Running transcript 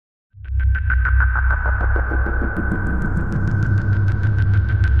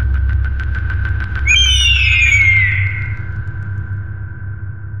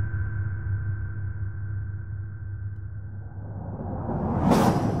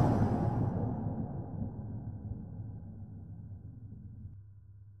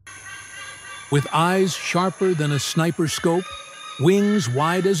With eyes sharper than a sniper scope, wings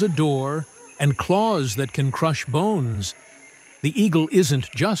wide as a door, and claws that can crush bones, the eagle isn't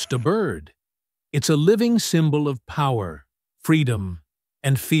just a bird. It's a living symbol of power, freedom,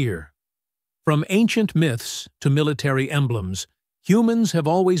 and fear. From ancient myths to military emblems, humans have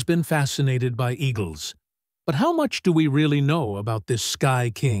always been fascinated by eagles. But how much do we really know about this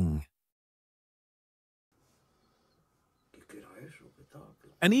sky king?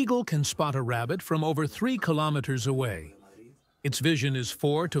 An eagle can spot a rabbit from over 3 kilometers away. Its vision is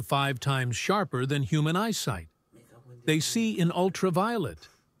 4 to 5 times sharper than human eyesight. They see in ultraviolet,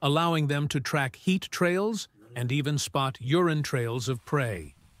 allowing them to track heat trails and even spot urine trails of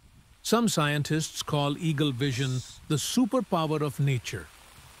prey. Some scientists call eagle vision the superpower of nature.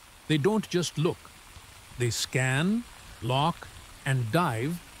 They don't just look. They scan, lock, and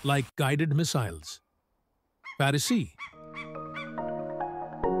dive like guided missiles. Pharisee.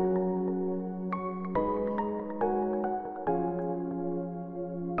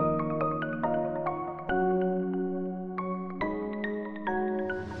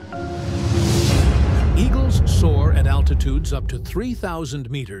 Eagles soar at altitudes up to 3,000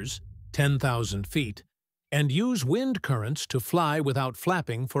 meters, 10,000 feet, and use wind currents to fly without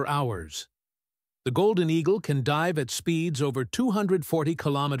flapping for hours. The golden eagle can dive at speeds over 240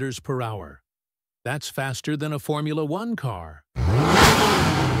 kilometers per hour. That's faster than a Formula One car.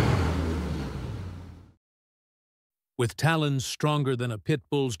 With talons stronger than a pit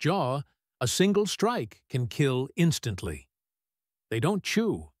bull's jaw, a single strike can kill instantly. They don't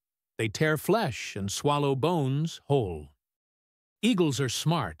chew. They tear flesh and swallow bones whole. Eagles are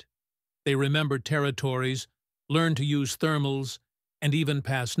smart. They remember territories, learn to use thermals, and even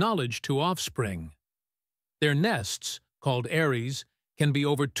pass knowledge to offspring. Their nests, called aeries, can be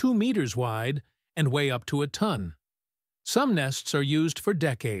over 2 meters wide and weigh up to a ton. Some nests are used for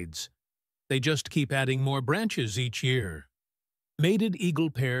decades. They just keep adding more branches each year. Mated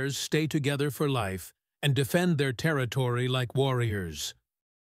eagle pairs stay together for life and defend their territory like warriors.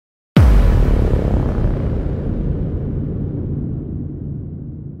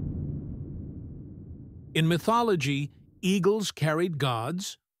 In mythology, eagles carried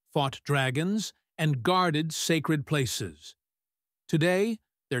gods, fought dragons, and guarded sacred places. Today,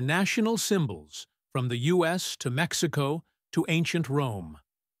 they're national symbols, from the US to Mexico to ancient Rome.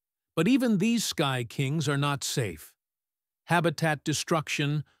 But even these sky kings are not safe. Habitat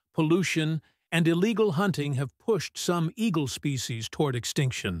destruction, pollution, and illegal hunting have pushed some eagle species toward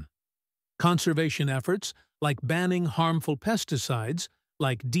extinction. Conservation efforts, like banning harmful pesticides,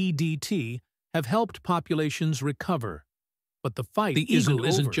 like DDT, have helped populations recover. But the fight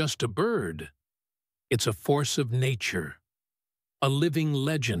isn't just a bird. It's a force of nature, a living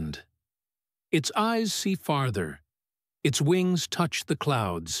legend. Its eyes see farther, its wings touch the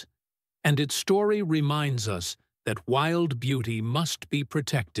clouds, and its story reminds us that wild beauty must be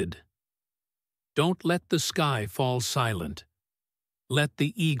protected. Don't let the sky fall silent. Let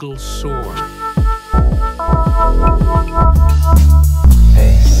the eagle soar.